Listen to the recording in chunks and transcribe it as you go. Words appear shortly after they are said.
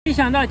没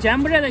想到柬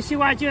埔寨的西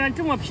瓜竟然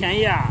这么便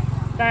宜啊！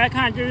大家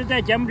看，这是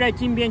在柬埔寨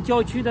金边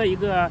郊区的一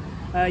个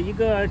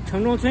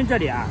城中村这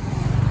里啊，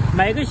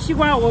买一个西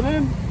瓜，我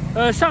们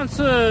上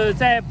次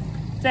在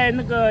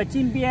那个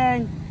金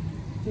边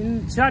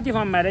其他地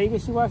方买的一个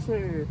西瓜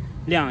是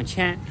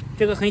2000，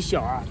这个很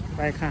小啊，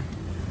大家看，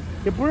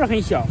也不是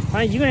很小，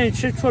反正一个人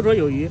吃绰绰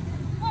有余。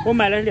我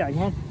买了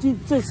2000，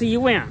这次一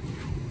问啊，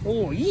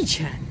哦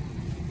，1000，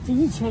这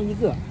1000一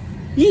个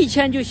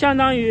，1000就相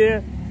当于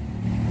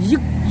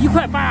1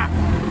块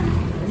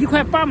8，1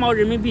块8毛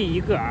人民币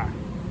一个啊，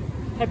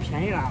太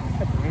便宜了，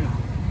太便宜了。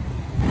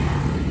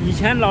以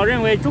前老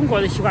认为中国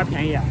的西瓜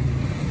便宜啊，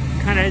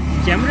看来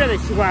柬埔寨的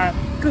西瓜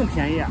更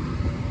便宜啊。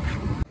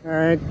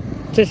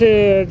这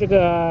是这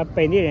个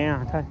本地人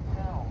啊，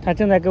他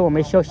正在给我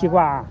们削西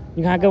瓜啊，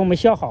你看给我们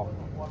削好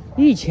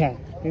，1000，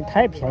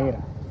太便宜了，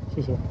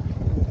谢谢。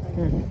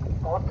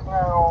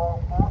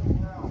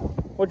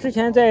我之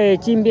前在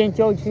金边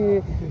郊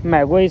区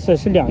买过一次，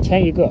是2000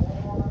一个，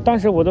当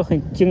时我都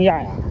很惊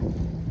讶呀，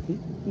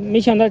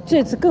没想到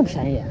这次更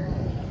便宜，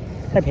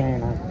太便宜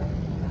了。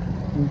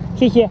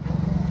谢谢。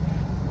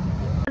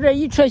这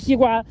一车西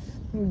瓜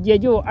也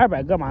就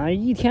200个嘛，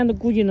一天都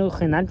估计都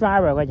很难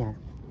赚200块钱。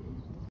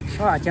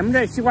哇，柬埔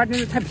寨西瓜真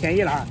是太便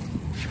宜了啊！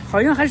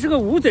好像还是个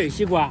无籽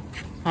西瓜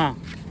啊，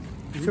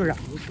是不是？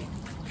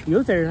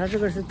有籽，它这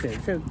个是籽，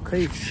这可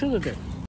以吃的籽。